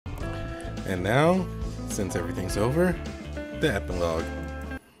And now, since everything's over, the epilogue.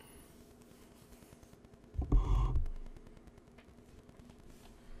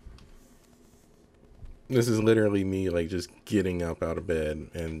 This is literally me, like, just getting up out of bed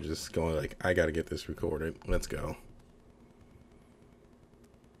and just going, like, I gotta get this recorded. Let's go.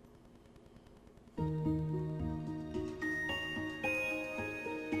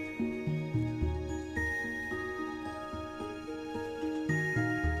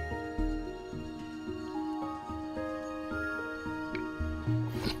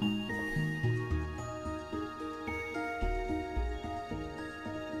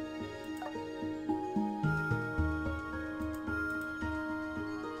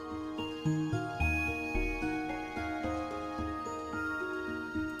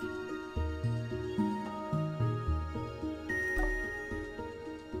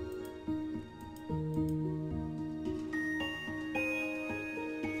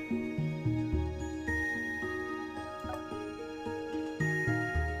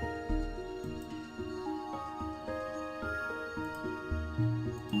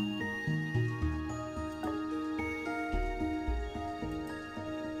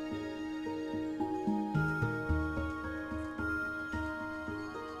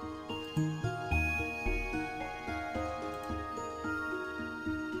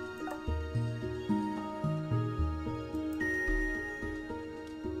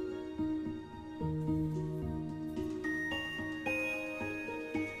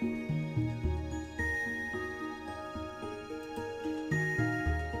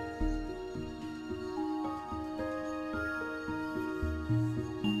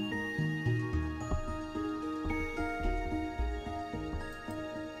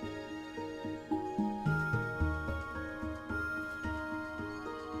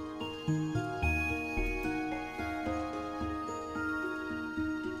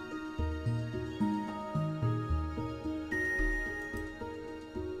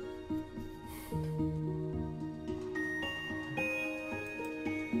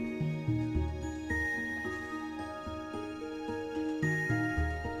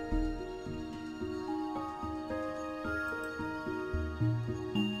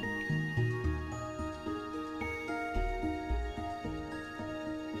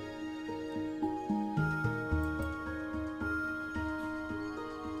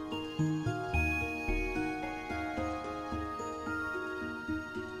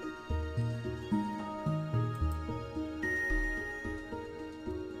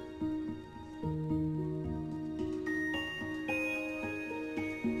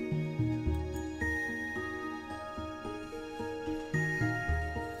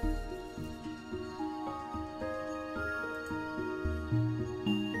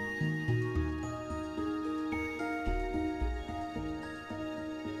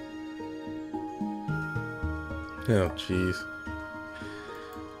 Oh, jeez.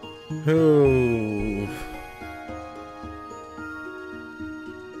 Oh.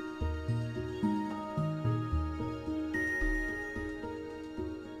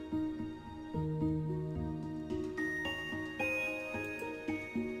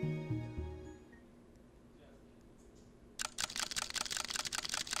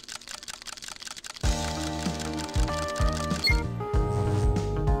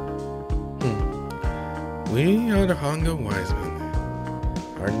 We are the Hongo Wise Men.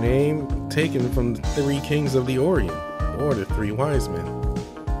 Our name taken from the three kings of the Orient, or the three wise men.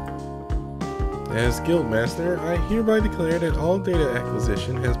 As Guildmaster, I hereby declare that all data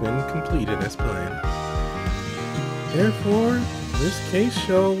acquisition has been completed as planned. Therefore, this case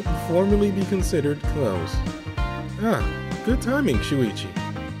shall formally be considered closed. Ah, good timing, Shuichi.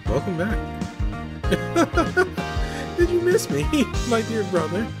 Welcome back. Did you miss me, my dear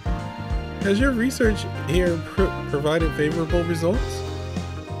brother? Has your research here provided favorable results?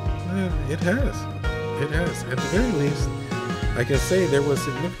 It has. It has. At the very least, I can say there was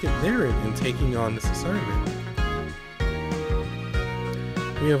significant merit in taking on this assignment.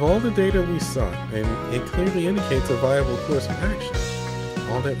 We have all the data we sought, and it clearly indicates a viable course of action.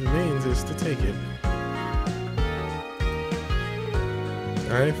 All that remains is to take it.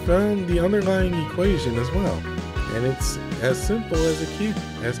 I found the underlying equation as well, and it's as simple as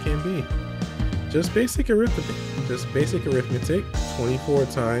can be. Just basic arithmetic. 24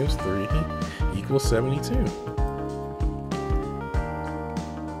 times 3 equals 72.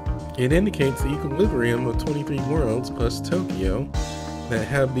 It indicates the equilibrium of 23 worlds plus Tokyo that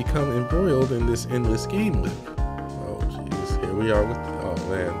have become embroiled in this endless game loop. Oh jeez, here we are with, oh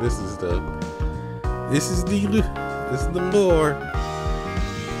man, this is the lore.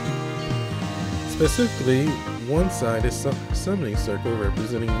 Specifically, one side is summoning circle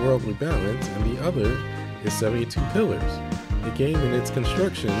representing worldly balance, and the other is 72 pillars. The game and its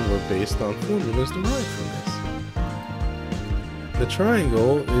construction were based on formulas derived from this. The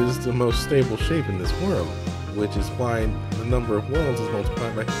triangle is the most stable shape in this world, which is why the number of worlds is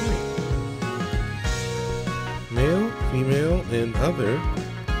multiplied by 3. Male, female, and other,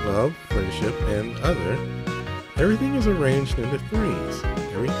 love, friendship, and other, everything is arranged into 3s,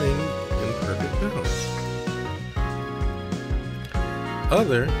 everything in perfect balance.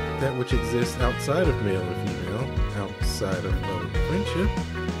 Other, that which exists outside of male and female, outside of love and friendship,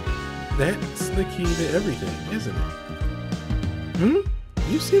 that's the key to everything, isn't it?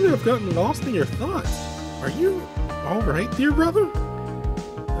 You seem to have gotten lost in your thoughts. Are you alright, dear brother?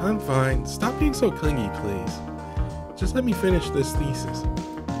 I'm fine. Stop being so clingy, please. Just let me finish this thesis.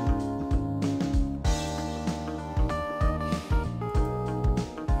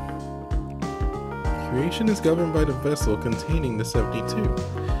 Creation is governed by the vessel containing the 72,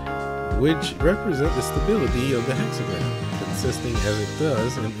 which represent the stability of the hexagram, consisting as it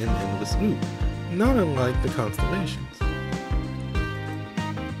does in an endless loop, not unlike the constellations.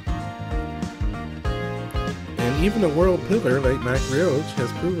 And even a world pillar like Macrioch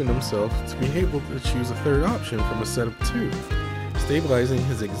has proven himself to be able to choose a third option from a set of 2, stabilizing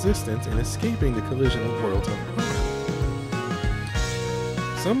his existence and escaping the collision of worlds unharmed.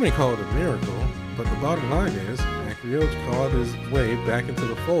 Some may call it a miracle, but the bottom line is, Macrioch clawed his way back into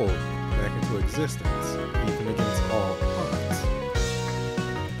the fold, back into existence, even against all odds.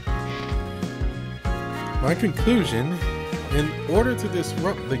 My conclusion, in order to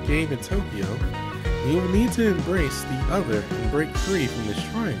disrupt the game in Tokyo, we will need to embrace the other and break free from this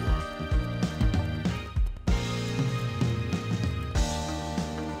triangle.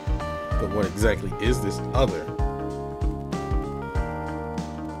 But what exactly is this other?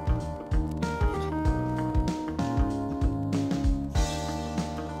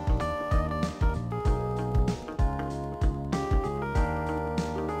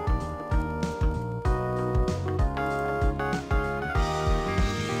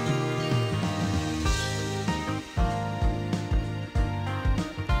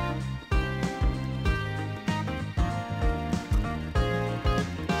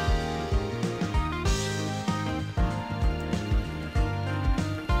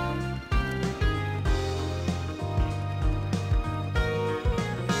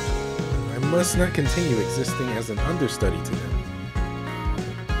 Must not continue existing as an understudy to them.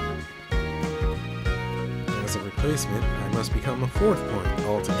 As a replacement, I must become a 4th point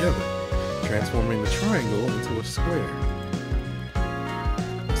altogether, transforming the triangle into a square.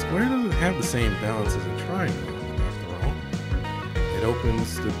 A square doesn't have the same balance as a triangle, after all. It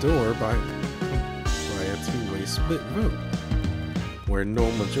opens the door by a 2-way split vote, where no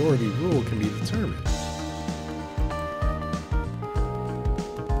majority rule can be determined.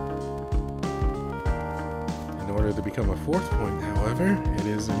 In order to become a 4th point, however, it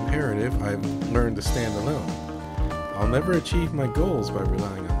is imperative I've learned to stand alone. I'll never achieve my goals by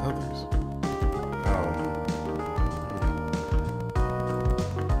relying on others.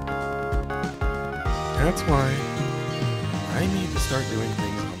 That's why I need to start doing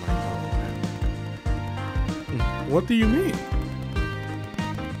things on my own. What do you mean?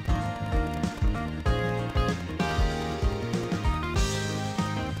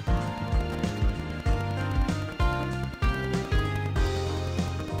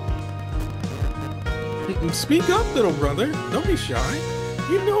 Speak up, little brother. Don't be shy.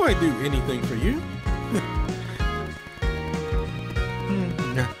 You know I'd do anything for you.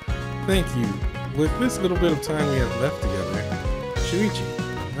 Thank you. With this little bit of time we have left together, Shuichi,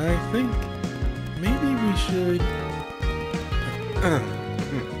 I think maybe we should...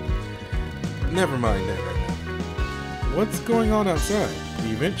 Never mind that right now. What's going on outside?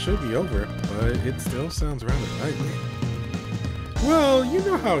 The event should be over, but it still sounds rather lively. Well, you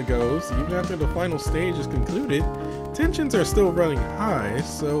know how it goes. Even after the final stage is concluded, tensions are still running high,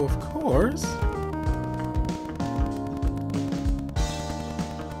 so of course...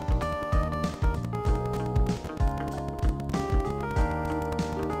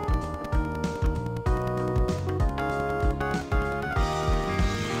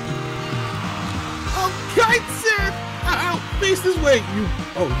 Oh, Kaitsen! Ow! Face this way! You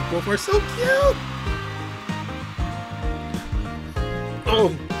both are so cute!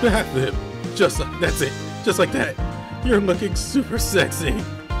 Oh, that's it. That's it. Just like that. You're looking super sexy.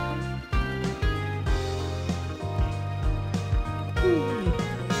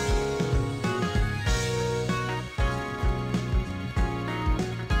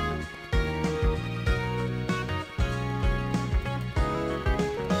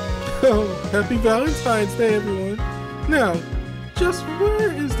 Oh, happy Valentine's Day, everyone. Now, just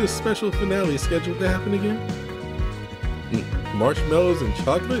where is this special finale scheduled to happen again? Marshmallows and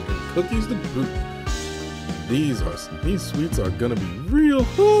chocolate and cookies to boot. These sweets are gonna be real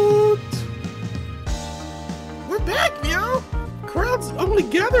hot. We're back, yo! Crowd's only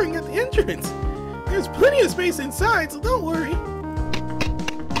gathering at the entrance. There's plenty of space inside, so don't worry.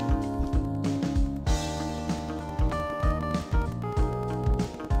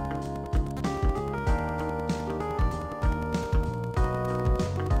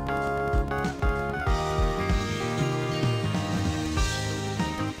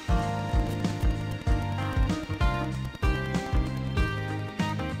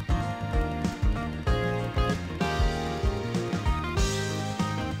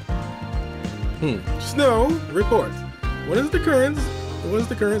 Snow, report. What is the current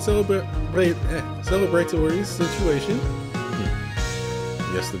celebratory situation?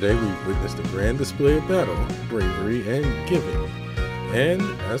 Yesterday we witnessed a grand display of battle, bravery, and giving. And,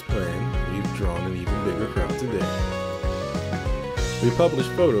 as planned, we've drawn an even bigger crowd today. We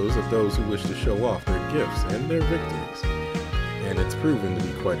published photos of those who wish to show off their gifts and their victories. And it's proven to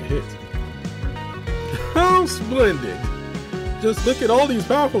be quite a hit. How splendid! Just look at all these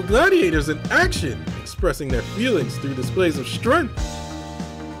powerful gladiators in action, expressing their feelings through displays of strength.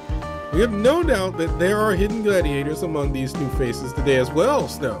 We have no doubt that there are hidden gladiators among these new faces today as well,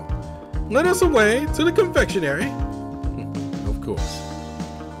 Snow. Let us away to the confectionery. Of course.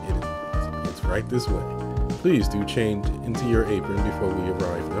 It's right this way. Please do change into your apron before we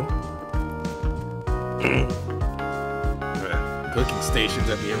arrive, though. Cooking stations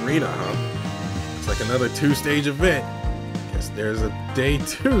at the arena, huh? It's like another two-stage event. Guess there's a day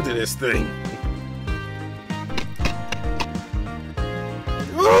 2 to this thing.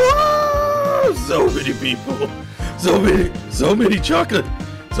 Oh, so many people. So many chocolate.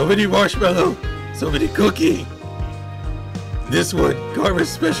 So many marshmallow. So many cookie. This one, Garber's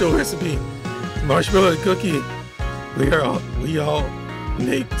special recipe. Marshmallow and cookie. We all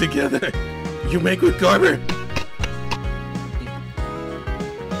make together. You make with Garber.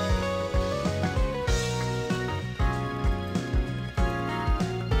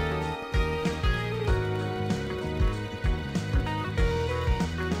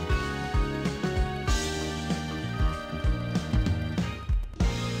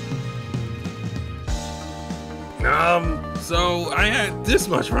 So I had this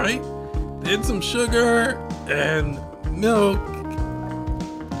much, right? Then some sugar and milk.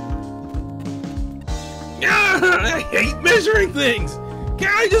 I hate measuring things.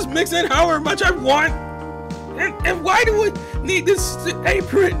 Can't I just mix in however much I want? And why do we need this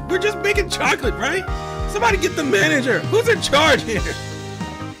apron? We're just making chocolate, right? Somebody get the manager. Who's in charge here?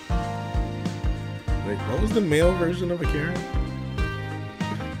 Wait, what was the male version of a carrot?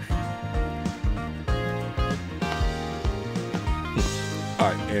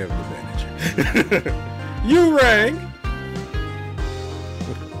 I am the manager. You rang!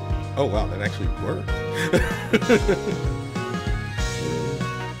 Oh wow, that actually worked.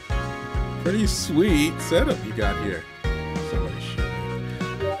 Pretty sweet setup you got here. Somebody shoot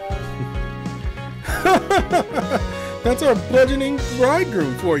me. That's our bludgeoning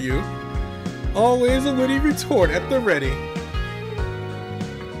bridegroom for you. Always a witty retort at the ready.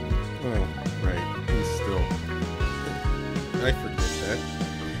 Oh, right. He's still... I forget that.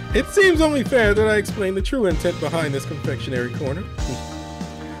 It seems only fair that I explain the true intent behind this confectionery corner.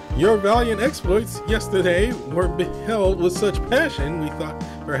 Your valiant exploits yesterday were beheld with such passion, we thought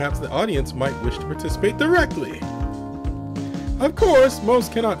perhaps the audience might wish to participate directly. Of course,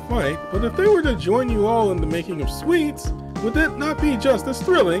 most cannot fight, but if they were to join you all in the making of sweets, would that not be just as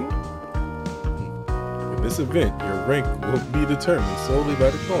thrilling? In this event, your rank will be determined solely by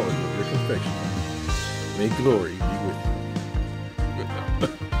the quality of your confectionery. May glory be with you.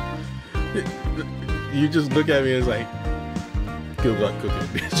 You just look at me and it's like, good luck cooking,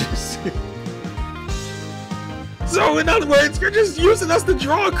 bitches. So, in other words, you're just using us to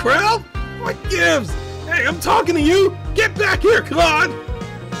draw a crowd? What gives? Hey, I'm talking to you. Get back here, Claude.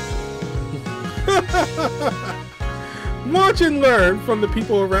 Watch and learn from the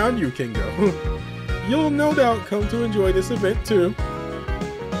people around you, Kingo. You'll no doubt come to enjoy this event too.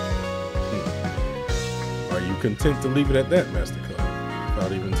 Are you content to leave it at that, Master Claude?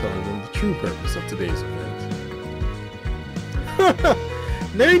 Without even telling them the true purpose of today's event.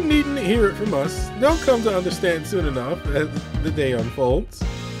 They needn't hear it from us. They'll come to understand soon enough as the day unfolds.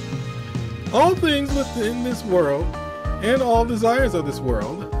 All things within this world, and all desires of this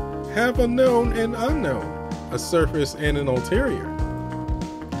world, have a known and unknown, a surface and an ulterior.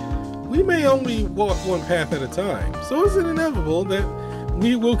 We may only walk one path at a time, so is it inevitable that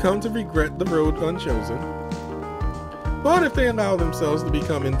we will come to regret the road unchosen. But if they allow themselves to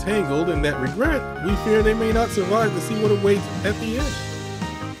become entangled in that regret, we fear they may not survive to see what awaits at the end.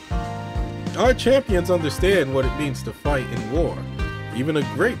 Our champions understand what it means to fight in war, even a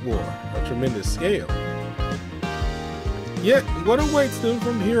great war on tremendous scale. Yet, what awaits them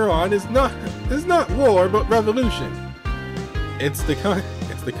from here on is not war, but revolution. It's the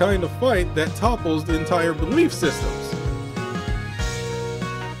kind of fight that topples the entire belief systems.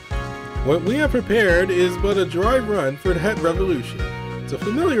 What we have prepared is but a dry run for that revolution, to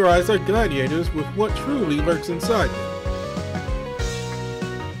familiarize our gladiators with what truly lurks inside them.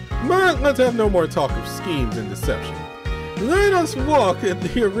 But let's have no more talk of schemes and deception. Let us walk at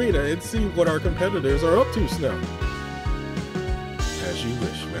the arena and see what our competitors are up to, Snow. As you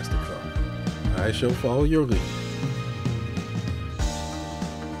wish, Master Clark. I shall follow your lead.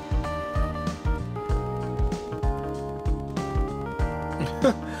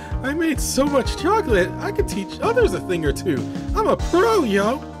 I made so much chocolate, I could teach others a thing or two. I'm a pro,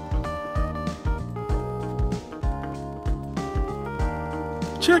 yo!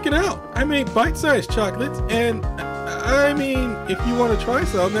 Check it out! I made bite-sized chocolates, and I mean, if you want to try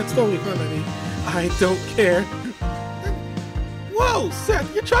some, that's totally fine by me. I don't care. Whoa,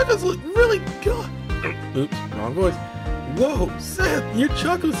 Seth, your chocolates look really good! Oops, wrong voice. Whoa, Seth, your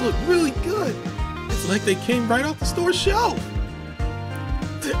chocolates look really good! It's like they came right off the store shelf!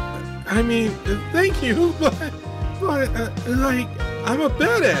 I mean, thank you, but like, I'm a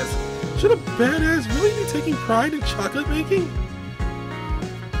badass. Should a badass really be taking pride in chocolate making?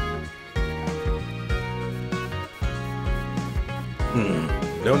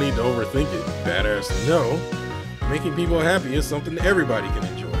 No need to overthink it, badass. No. Making people happy is something everybody can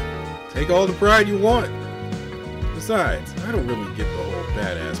enjoy. Take all the pride you want. Besides, I don't really get the whole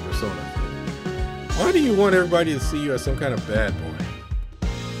badass persona thing. Why do you want everybody to see you as some kind of bad boy?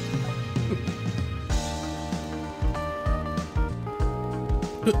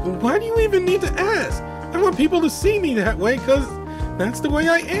 Why do you even need to ask? I want people to see me that way because that's the way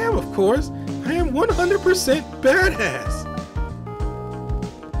I am, of course. I am 100% badass.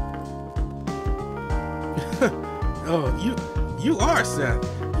 Oh, you are, Seth.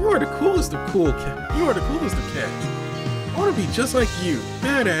 You are the coolest of cool cats. You are the coolest of cats. I want to be just like you,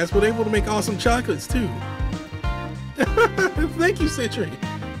 badass, but able to make awesome chocolates too. Thank you, Citri.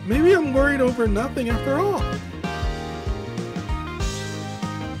 Maybe I'm worried over nothing after all.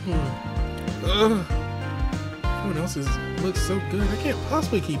 Everyone else's looks so good. I can't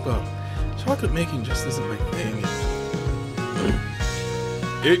possibly keep up. Chocolate making just isn't my thing.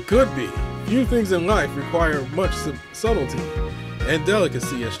 It could be. Few things in life require much subtlety and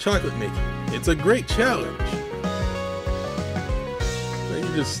delicacy as chocolate making. It's a great challenge.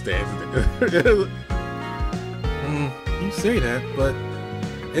 You just stand there. You say that, but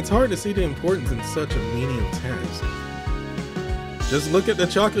it's hard to see the importance in such a menial task. Just look at the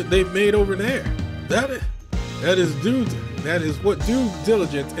chocolate they've made over there. That is what due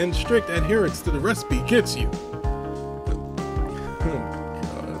diligence and strict adherence to the recipe gets you.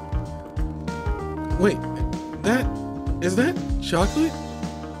 Wait, is that chocolate?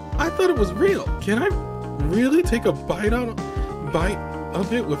 I thought it was real. Can I really take a bite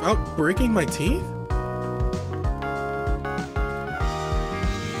of it without breaking my teeth?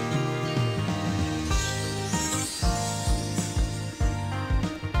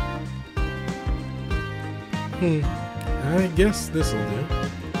 I guess this'll do.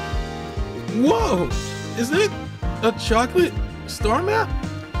 Whoa! Is it a chocolate star map?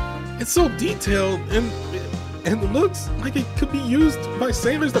 It's so detailed and it looks like it could be used by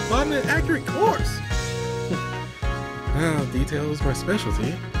sailors to plot an accurate course. Well, detail is my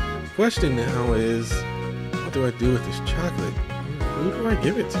specialty. Question now is, what do I do with this chocolate? Who do I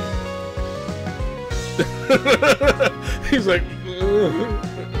give it to? He's like,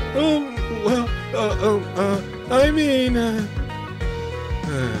 I mean,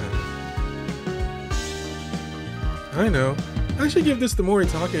 I know. I should give this to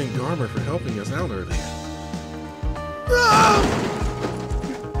Moritaka and Garmer for helping us out earlier. Ah!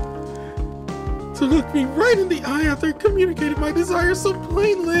 To look me right in the eye after communicating my desire so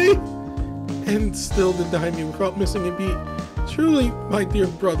plainly, and still deny me without missing a beat. Truly, my dear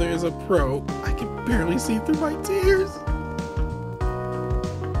brother is a pro. I can barely see through my tears.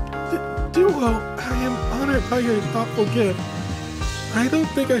 Duo, I am honored by your thoughtful gift. I don't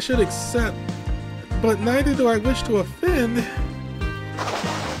think I should accept, but neither do I wish to offend.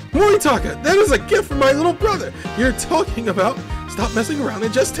 Moritaka, that is a gift from my little brother. You're talking about. Stop messing around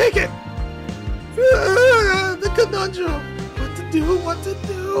and just take it. The conundrum. What to do? What to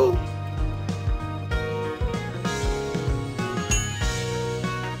do?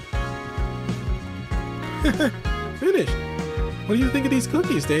 Finished. What do you think of these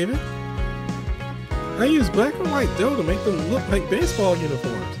cookies, David? I used black and white dough to make them look like baseball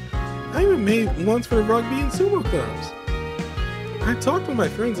uniforms. I even made ones for the rugby and sumo clubs. I talked with my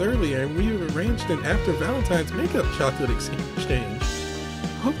friends earlier and we arranged an after Valentine's makeup chocolate exchange.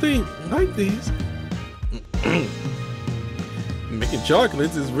 Hope they like these. Making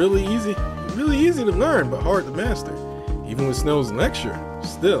chocolates is really easy to learn, but hard to master. Even with Snow's lecture,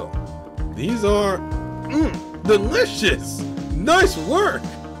 still. These are delicious! Nice work!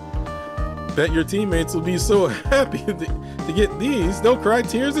 Bet your teammates will be so happy to get these, they'll cry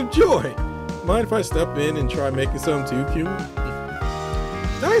tears of joy. Mind if I step in and try making some too, Q?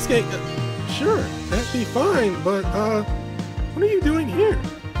 Dice cake? Sure, that'd be fine, but, what are you doing here?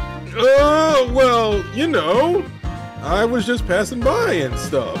 Oh, well, you know, I was just passing by and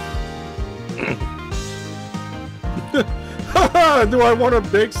stuff. Haha, do I want to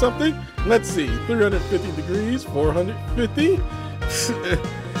bake something? Let's see, 350 degrees, 450?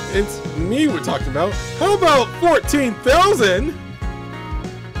 It's me we're talking about. How about 14,000?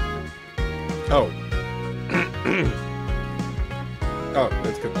 Oh. Oh,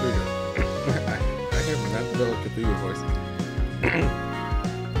 that's Cthulhu. I have not developed Cthulhu voice.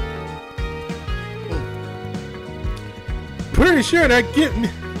 Pretty sure that get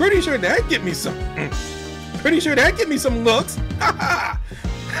me some looks.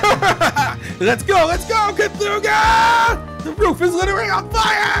 Let's go, Cthulhu! The roof is literally on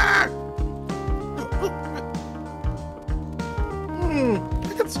fire!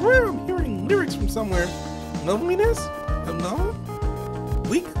 I could swear I'm hearing lyrics from somewhere. Loneliness? Alone?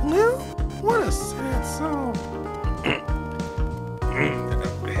 Weak now? What a sad song.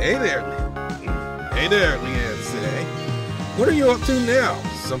 Hey there, Leanne Say. What are you up to now?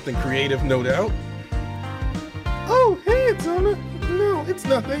 Something creative, no doubt. Oh, hey, it's Anna. No, it's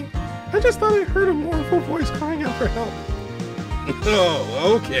nothing. I just thought I heard a mournful voice crying out for help.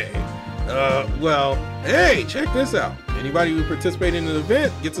 Oh, okay. Well, hey, check this out. Anybody who participates in an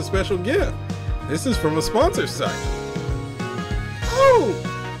event gets a special gift. This is from a sponsor site. Oh,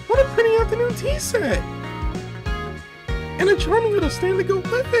 what a pretty afternoon tea set. And a charming little stand to go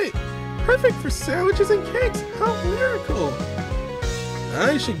with it. Perfect for sandwiches and cakes. How lyrical.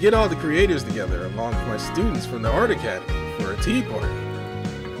 I should get all the creators together along with my students from the Art Academy for a tea party.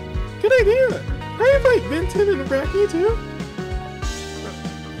 Good idea. I invite Vincent and Iraqi too.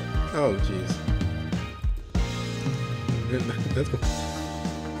 Oh, jeez. That's cool.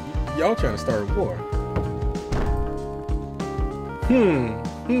 Y'all trying to start a war.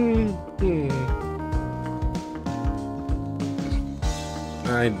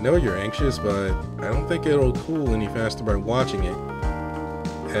 I know you're anxious, but I don't think it'll cool any faster by watching it.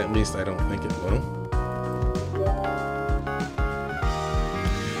 At least I don't think it will.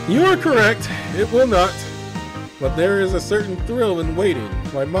 You are correct. It will not. But there is a certain thrill in waiting.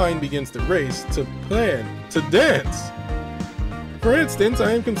 My mind begins to race, to plan, to dance. For instance,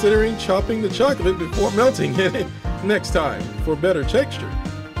 I am considering chopping the chocolate before melting it next time for better texture.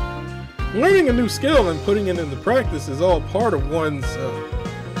 Learning a new skill and putting it into practice is all part of one's,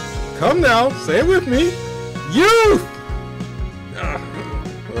 come now, say it with me, youth!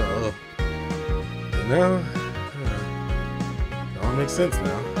 You know, it all makes sense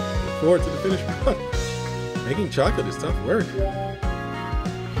now. Look forward to the finished product. Making chocolate is tough work.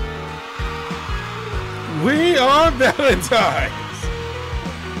 We are Valentines!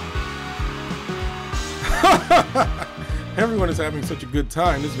 Everyone is having such a good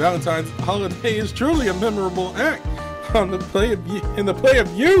time. This Valentine's holiday is truly a memorable act in the play of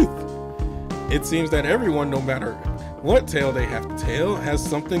youth. It seems that everyone, no matter what tale they have to tell, has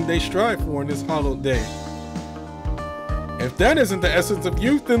something they strive for in this holiday. If that isn't the essence of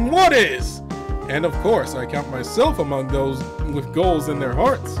youth, then what is? And of course, I count myself among those with goals in their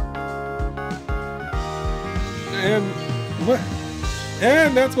hearts. And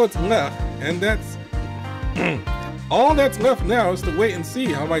that's what's left. And that's all that's left now is to wait and see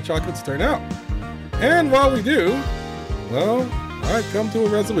how my chocolates turn out. And while we do, well, I've come to a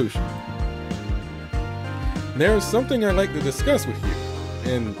resolution. There's something I'd like to discuss with you,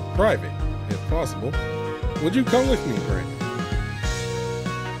 in private, if possible. Would you come with me, Brandon?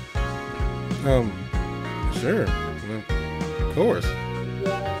 Sure. Of course.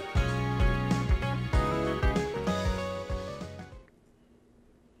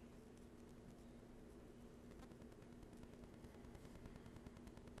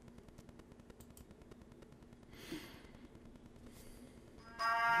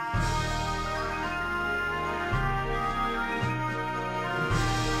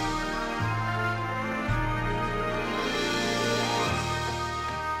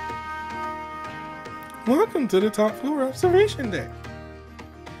 Welcome to the top floor observation deck.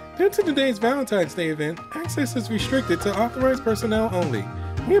 Due to today's Valentine's Day event, access is restricted to authorized personnel only.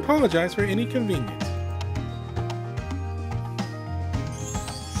 We apologize for any inconvenience.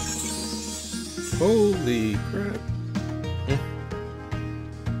 Holy crap.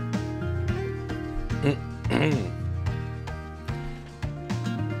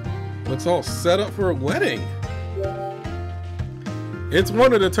 Looks all set up for a wedding. It's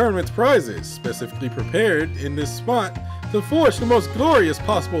one of the tournament's prizes, specifically prepared in this spot to forge the most glorious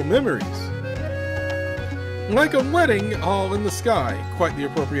possible memories. Like a wedding all in the sky, quite the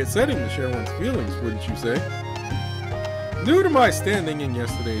appropriate setting to share one's feelings, wouldn't you say? Due to my standing in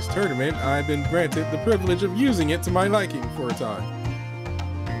yesterday's tournament, I've been granted the privilege of using it to my liking for a time.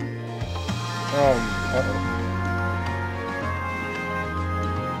 Uh-oh.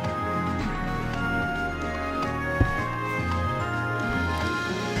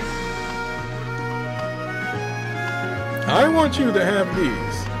 I want you to have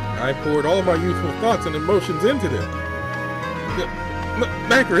these. I poured all my youthful thoughts and emotions into them.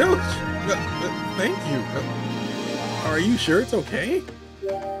 Macarilich, thank you. Are you sure it's okay?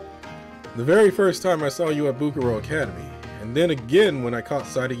 The very first time I saw you at Bukuro Academy, and then again when I caught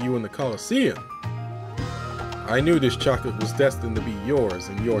sight of you in the Coliseum, I knew this chocolate was destined to be yours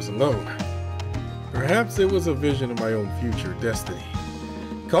and yours alone. Perhaps it was a vision of my own future destiny.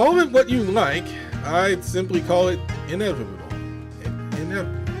 Call it what you like. I'd simply call it inevitable.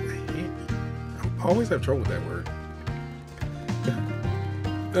 I always have trouble with that word.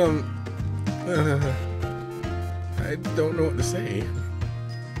 I don't know what to say.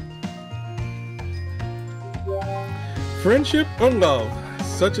 Friendship or love?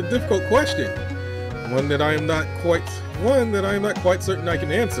 Such a difficult question. One that I am not quite certain I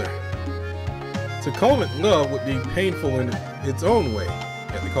can answer. To call it love would be painful in its own way.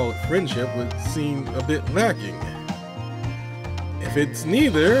 Yet to call it friendship would seem a bit lacking. If it's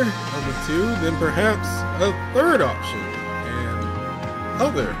neither of the two, then perhaps a third option, and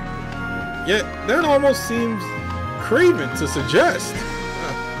other. Yet that almost seems craven to suggest.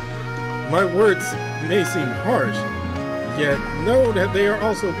 My words may seem harsh, yet know that they are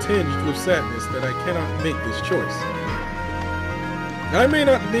also tinged with sadness that I cannot make this choice. I may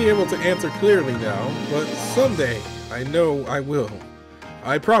not be able to answer clearly now, but someday I know I will.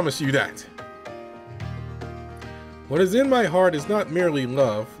 I promise you that. What is in my heart is not merely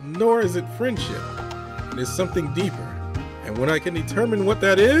love, nor is it friendship. It is something deeper. And when I can determine what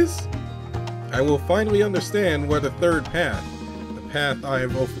that is, I will finally understand where the third path, the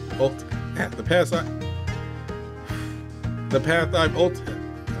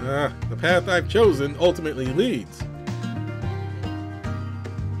path I've chosen ultimately leads.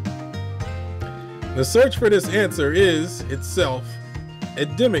 The search for this answer is, itself,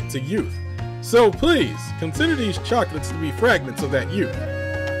 endemic to youth. So please, consider these chocolates to be fragments of that youth.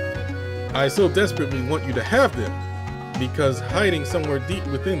 I so desperately want you to have them, because hiding somewhere deep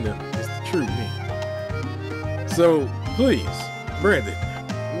within them is the true me. So please, Brandon,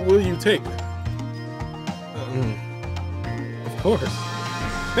 will you take them? Of course.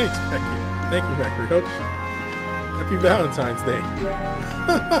 Thanks, Becky. Thank you, Macarilich. Happy Valentine's Day.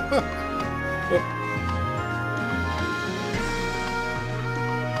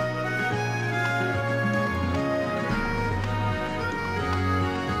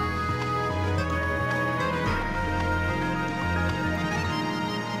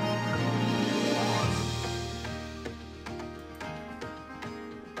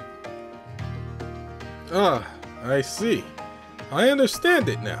 Ah, I see. I understand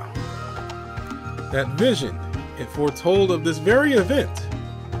it now. That vision, it foretold of this very event.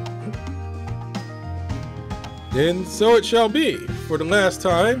 Then so it shall be. For the last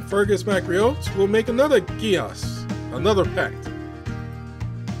time, Fergus Macarilich will make another Gias, another pact.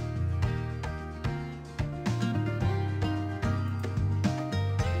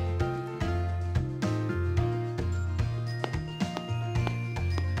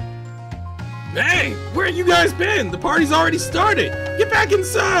 Hey, where you guys been? The party's already started. Get back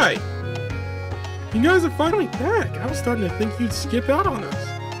inside. You guys are finally back. I was starting to think you'd skip out on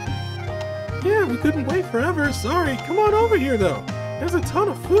us. Yeah, we couldn't wait forever. Sorry. Come on over here, though. There's a ton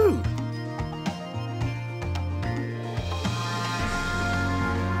of food.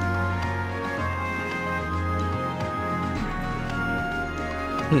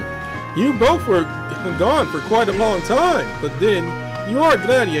 You both were gone for quite a long time, but then you are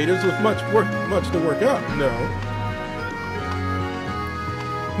gladiators with much to work out, no?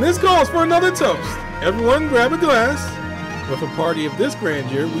 This calls for another toast. Everyone grab a glass. With a party of this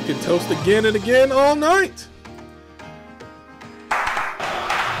grandeur, we could toast again and again all night.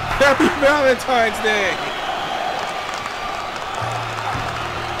 Happy Valentine's Day!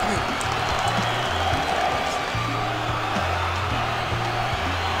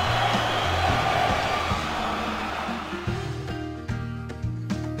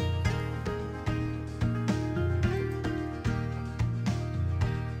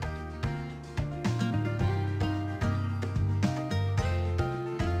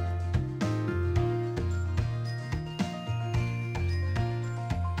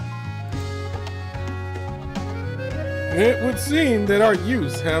 It would seem that our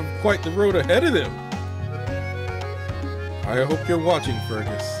youths have quite the road ahead of them. I hope you're watching,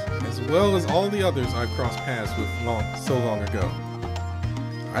 Fergus, as well as all the others I've crossed paths with so long ago.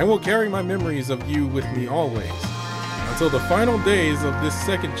 I will carry my memories of you with me always, until the final days of this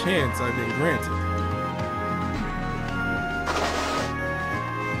second chance I've been granted.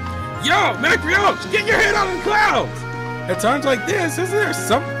 Yo, Macrioch, get your head out of the clouds! At times like this, isn't there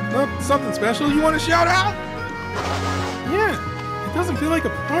something special you want to shout out? Yeah, it doesn't feel like a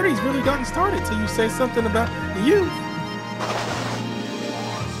party's really gotten started till you say something about the youth.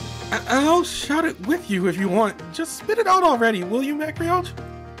 I'll shout it with you if you want. Just spit it out already, will you, Macrioch?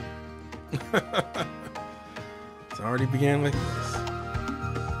 It's already began like this.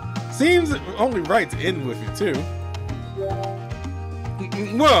 Seems only right to end with it, too.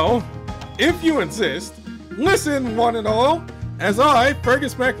 Well, if you insist, listen, one and all, as I,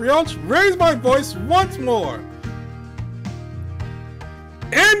 Fergus Macrioch, raise my voice once more.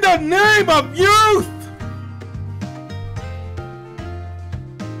 In the name of youth!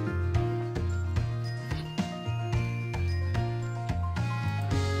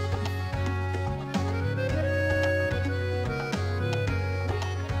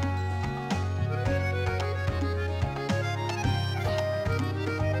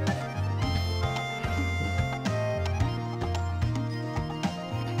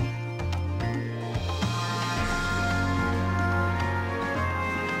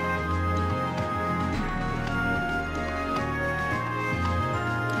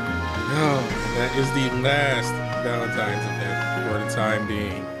 That is the last Valentine's event for the time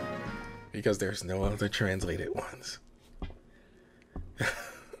being, because there's no other translated ones.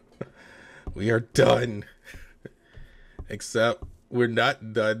 We are done. Except we're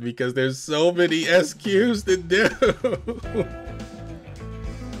not done because there's so many SQs to do.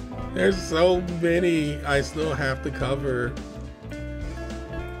 There's so many I still have to cover.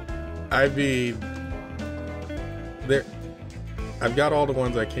 I mean, I've got all the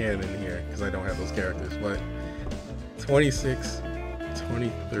ones I can in here because I don't have those characters, but 26,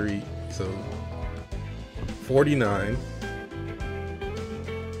 23, so 49,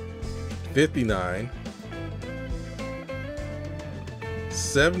 59,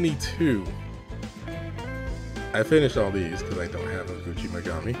 72. I finished all these because I don't have a Gucci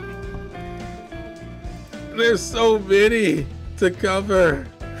Megami. There's so many to cover.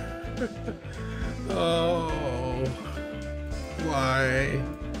 Oh. Why?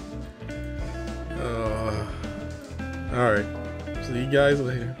 Alright. See you guys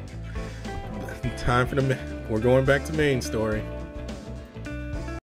later. Time for we're going back to main story.